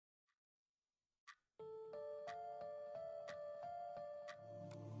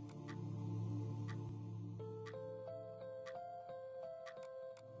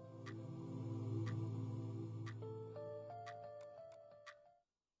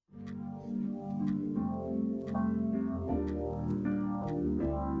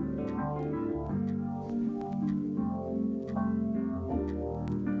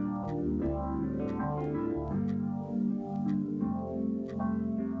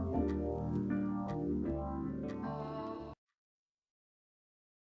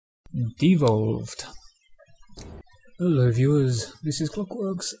devolved. Hello viewers, this is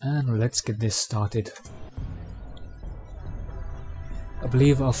Clockworks and let's get this started. I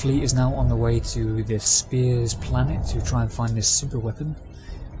believe our fleet is now on the way to the Spears planet to try and find this super weapon,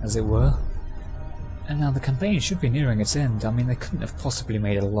 as it were. And now the campaign should be nearing its end. I mean, they couldn't have possibly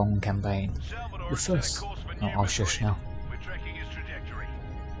made a long campaign. The first... Oh, I'll shush now.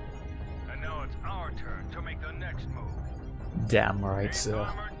 Damn right, sir.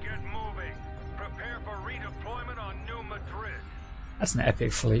 That's an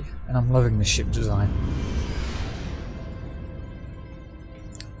epic fleet, and I'm loving the ship design.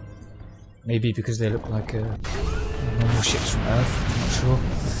 Maybe because they look like normal ships from Earth, I'm not sure.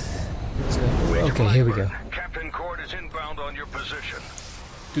 But, okay, here we go. Captain Cord is inbound on your position.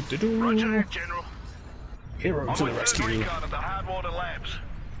 Roger, General. Hero to the rescue.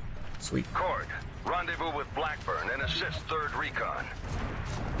 Sweet. Cord, rendezvous with Blackburn and assist 3rd Recon.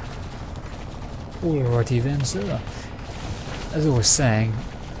 Alrighty then, sir. As I was saying,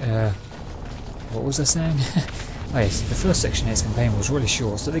 what was I saying? Oh yes, the first section of this campaign was really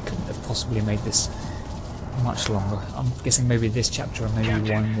short, so they couldn't have possibly made this much longer. I'm guessing maybe this chapter and maybe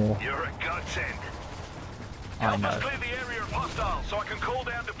Captain, one more. You're a godsend. I know. Clear the area of hostiles so I can call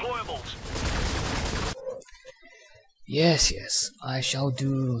down deployables. Yes, yes, I shall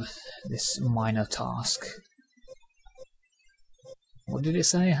do this minor task. What did it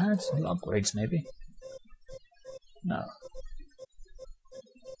say it had? New upgrades, maybe? No.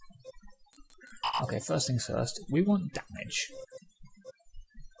 Okay, first things first, we want damage.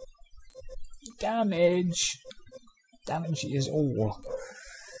 Damage! Damage is all.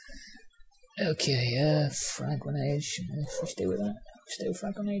 Okay, frag grenades. Should we stay with that? Stay with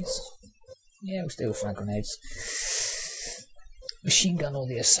frag grenades? Yeah, we'll stay with frag grenades. Machine gun or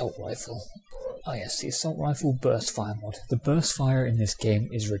the assault rifle? Oh yes, the assault rifle burst fire mod. The burst fire in this game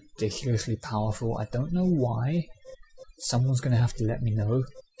is ridiculously powerful. I don't know why. Someone's going to have to let me know.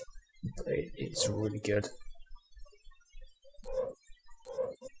 But it's really good.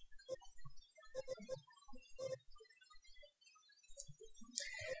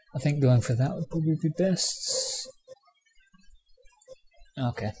 I think going for that would probably be best.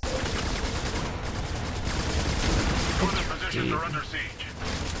 Okay. Positions are under siege.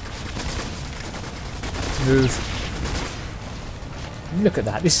 Move. Look at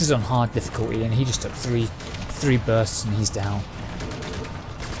that. This is on hard difficulty, and he just took three bursts and he's down.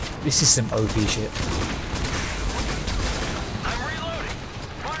 This is some OP shit. I'm reloading.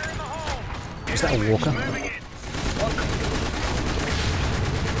 Fire in the hole. Was that a walker?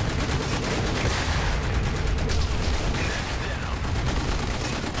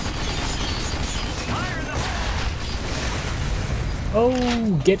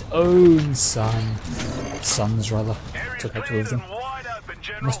 Oh, get owned, son. Sons, rather. Took out 2 of them.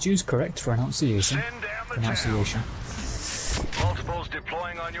 Must use correct pronunciation. Multiples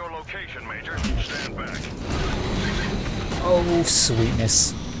deploying on your location, Major. Stand back. Oh,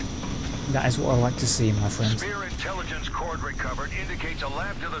 sweetness. That is what I like to see, my friend. Spear intelligence cord recovered indicates a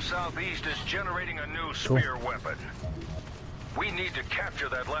lab to the southeast is generating a new spear weapon. We need to capture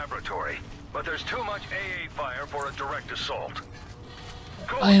that laboratory, but there's too much AA fire for a direct assault.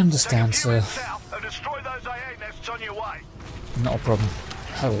 I understand, sir. And destroy those AA nests on your way. Not a problem.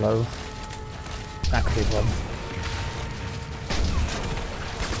 Hello. That could be a problem.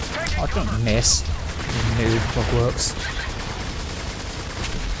 I don't miss. You noob, Clockworks.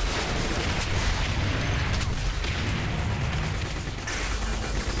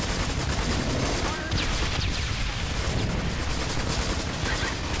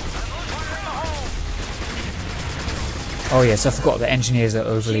 Oh yes, I forgot that engineers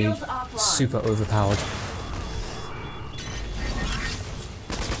are super overpowered.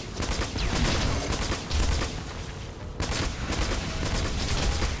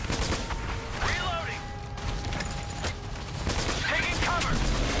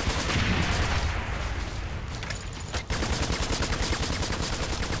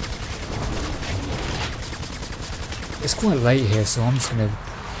 It's quite late here, so I'm just going to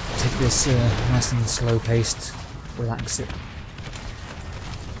take this nice and slow-paced, relax it.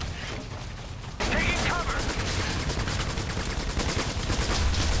 Taking cover.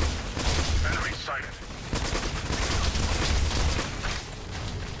 Enemy sighted.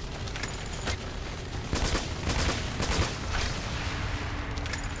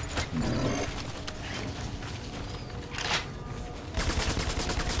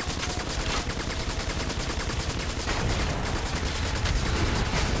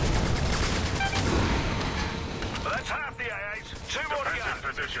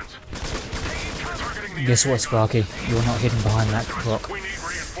 Guess what, Sparky? You're not hidden behind that rock. We need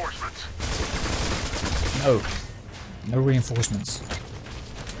reinforcements. shots. No. No reinforcements.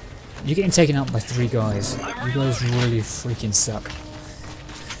 You're getting taken out by 3 guys. You guys really freaking suck.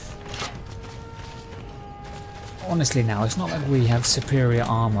 Honestly now, it's not like we have superior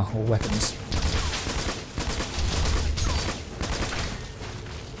armor or weapons.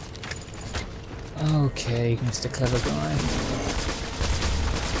 Okay, Mr. Clever Guy.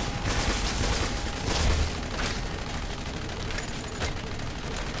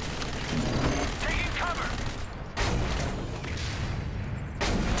 Taking cover.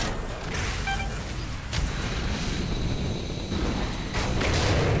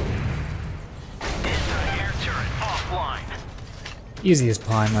 Anti-air turret offline. Easy as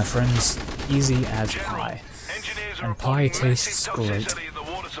pie, my friends. Easy as pie. And pie tastes great. In the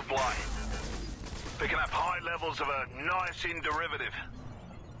water supply. Picking up high levels of a niacin derivative.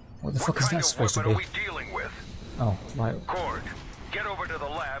 What the fuck is that supposed to be? What kind of weapon are we dealing with? Oh, right. Cord, get over to the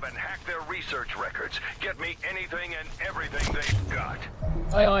lab and hack their research records. Get me anything and everything they've got.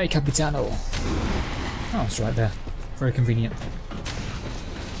 Aye aye, Capitano. Oh, it's right there. Very convenient.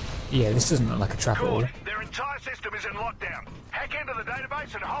 Yeah, this doesn't look like a trap at all. Cord, their entire system is in lockdown. Hack into the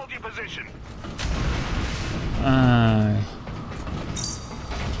database and hold your position.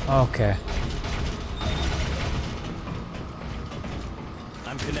 Okay.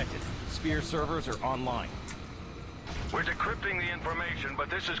 I'm connected. Spear servers are online. We're decrypting the information, but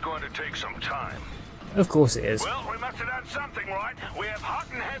this is going to take some time. Of course it is. Well, we must have done something right. We have hot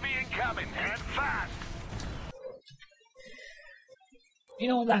and heavy incoming, and fast. You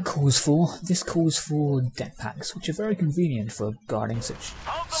know what that calls for? This calls for deck packs, which are very convenient for guarding such...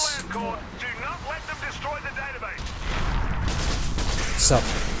 Hold the lab, Cord. Do not let them destroy the database. Sup.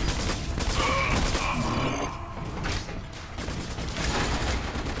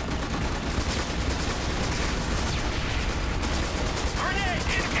 Grenade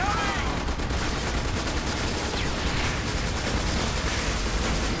incoming!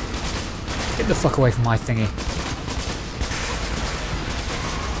 Get the fuck away from my thingy.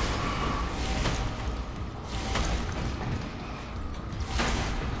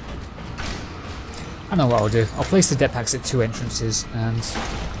 I know what I'll do. I'll place the deck packs at 2 entrances and...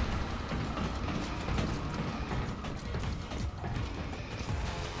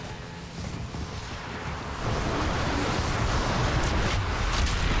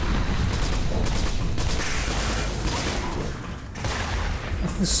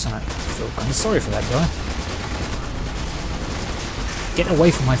 I feel kind of sorry for that guy. Get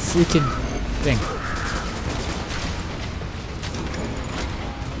away from my freaking thing.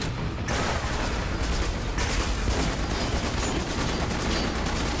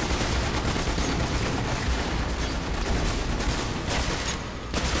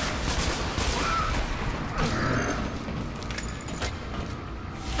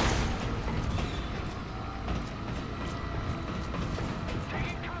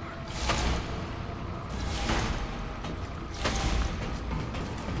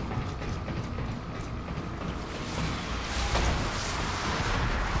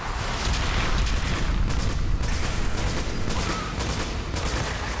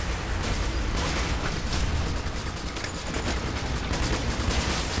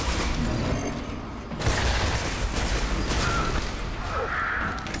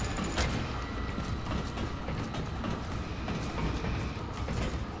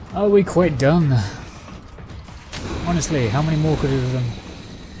 Are we quite done? Honestly, how many more could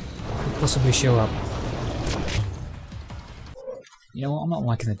possibly show up? You know what, I'm not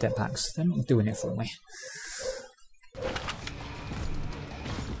liking the deck packs. They're not doing it for me.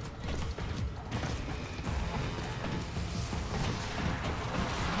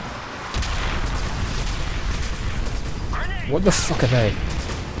 What the fuck are they?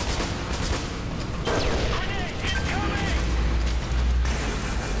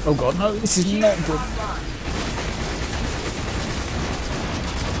 Oh god, no, this is not good.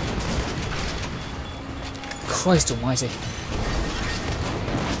 Christ almighty.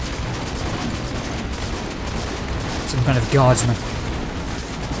 Some kind of guardsman.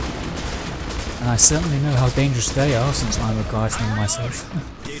 And I certainly know how dangerous they are since I'm a guardsman myself.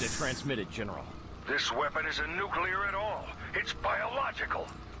 Data transmitted, General. This weapon isn't nuclear at all. It's biological.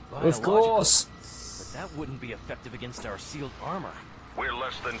 Of course. But that wouldn't be effective against our sealed armor. We're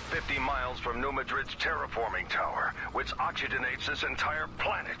less than 50 miles from New Madrid's terraforming tower, which oxygenates this entire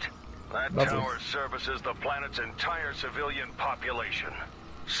planet. That Lovely. tower services the planet's entire civilian population.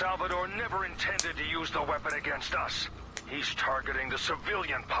 Salvador never intended to use the weapon against us. He's targeting the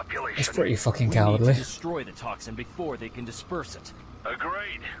civilian population. It's pretty fucking We cowardly. need to destroy the toxin before they can disperse it.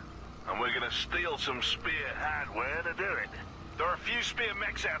 Agreed. And we're gonna steal some spear hardware to do it. There are a few spear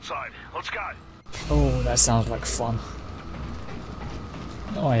mechs outside. Let's go. Oh, that sounds like fun.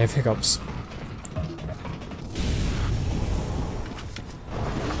 Oh, I have hiccups.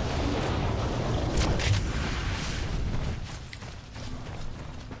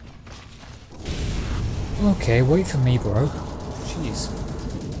 Okay, wait for me, bro. Jeez.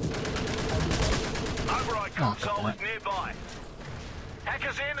 Override console is nearby. Hack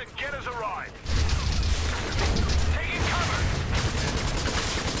us in and get us a ride. Taking cover.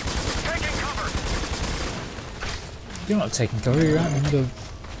 Taking cover. You're not taking cover, you're out in the middle.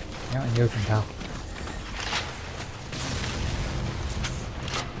 You're out in the open, pal.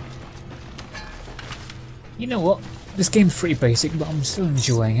 You know what? This game's pretty basic, but I'm still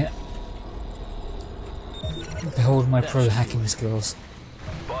enjoying it. Behold my pro hacking skills.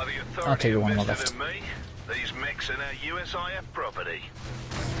 By the I'll take authority the one on the invested left. in me, these mechs are now USIF property.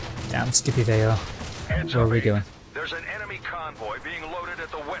 Damn skippy they are. Heads Where up, are we Ethan. going? There's an enemy convoy being loaded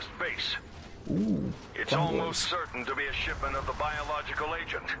at the west base. Ooh, It's convoys. almost certain to be a shipment of the biological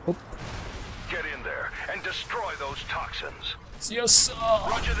agent. Oh, Get in there and destroy those toxins. yes, sir.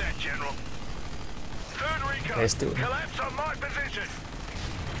 Roger that, General. Third recon, Let's do it. collapse on my position.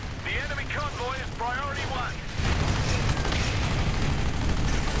 The enemy convoy is priority 1.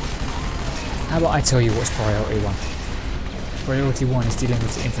 How about I tell you what's priority 1? Priority 1 is dealing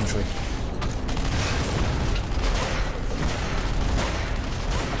with the infantry.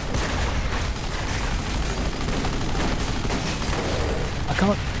 I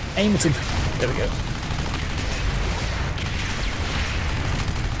can't aim at him. There we go.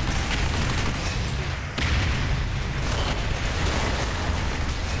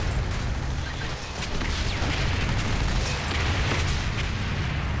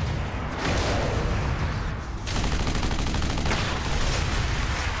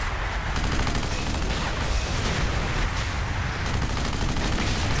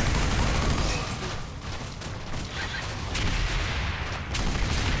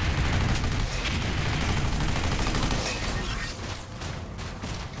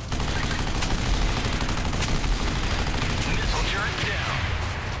 Missile turret down.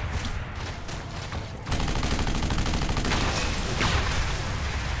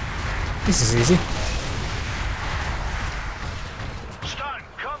 This is easy. Stone,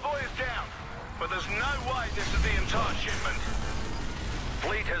 convoy is down. But there's no way this is the entire shipment.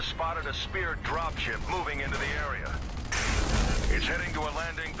 Fleet has spotted a spear dropship moving into the area. It's heading to a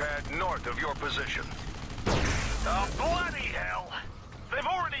landing pad north of your position. Oh, bloody hell! They've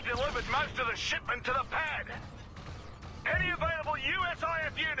already delivered most of the shipment to the pad. Any available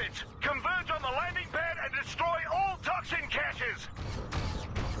USIF units, converge on the landing pad and destroy all toxin caches!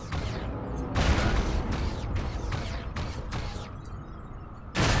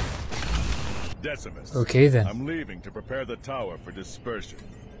 Decimus. Okay then. I'm leaving to prepare the tower for dispersion.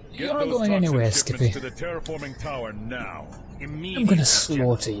 Get You're not those going toxin anywhere, shipments Skippy. to the terraforming tower now. I'm gonna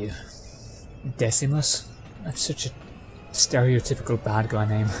slaughter you. Decimus? That's such a stereotypical bad guy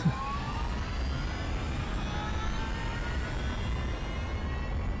name.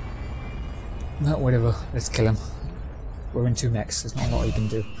 No, whatever. Let's kill him. We're in 2 mechs. There's not a lot you can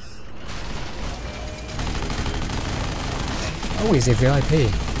do. Oh, he's a VIP.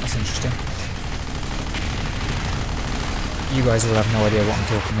 That's interesting. You guys will have no idea what I'm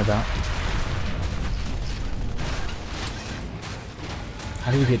talking about.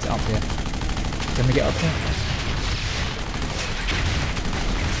 How do we get up here? Can we get up here?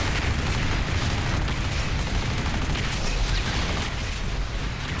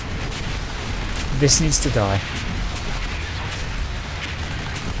 This needs to die.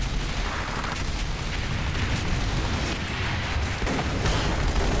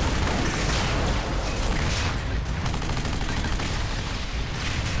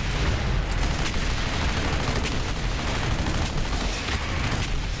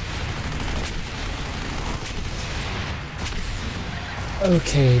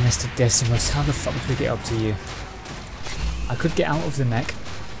 Okay, Mr. Decimus, how the fuck did we get up to you? I could get out of the mech.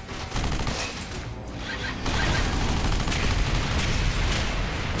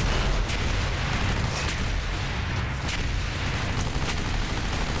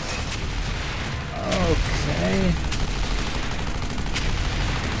 Okay.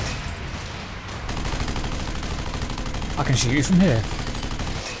 I can shoot you from here.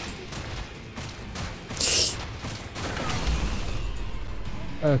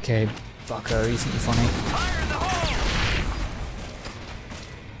 Okay, bucko, you think you're funny? Fire in the hole!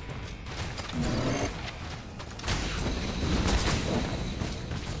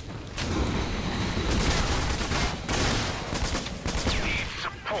 Need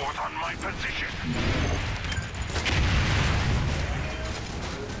support on my position.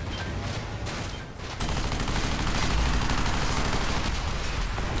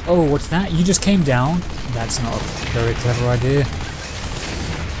 Oh, what's that? You just came down? That's not a very clever idea.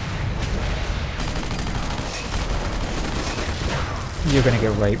 You're gonna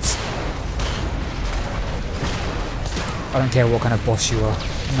get raped. I don't care what kind of boss you are.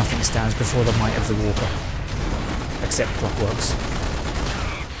 Nothing stands before the might of the Walker. Except Clockworks.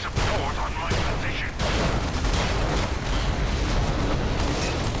 Support on my position.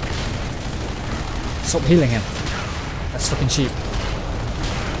 Stop healing him. That's fucking cheap.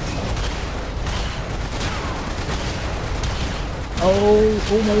 Oh,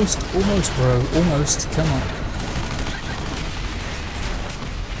 almost, bro. Almost. Come on.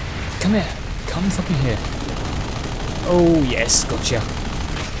 Come here. Come fucking here. Oh, yes. Gotcha.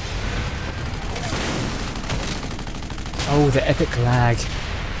 Oh, the epic lag.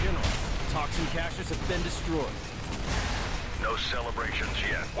 General, toxin caches have been destroyed. No celebrations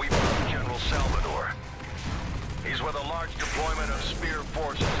yet. We found General Salvador. He's with a large deployment of Spear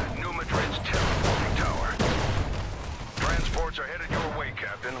forces at New Madrid's terraforming tower. Transports are headed your way,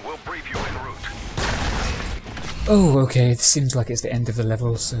 Captain. We'll brief you en route. Oh, okay. It seems like it's the end of the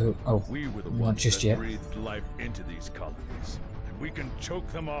level, so... Oh, We were the not ones just that yet. breathed life into these colonies. And we can choke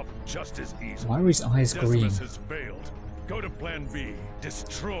them off just as easily. Why are his eyes green? Decimus has failed. Go to Plan B.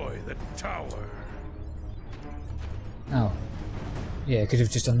 Destroy the tower. Oh. Yeah, could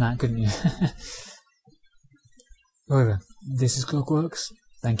have just done that, couldn't you? However, this is Clockworks.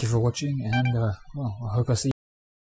 Thank you for watching, and, well, I hope I see you.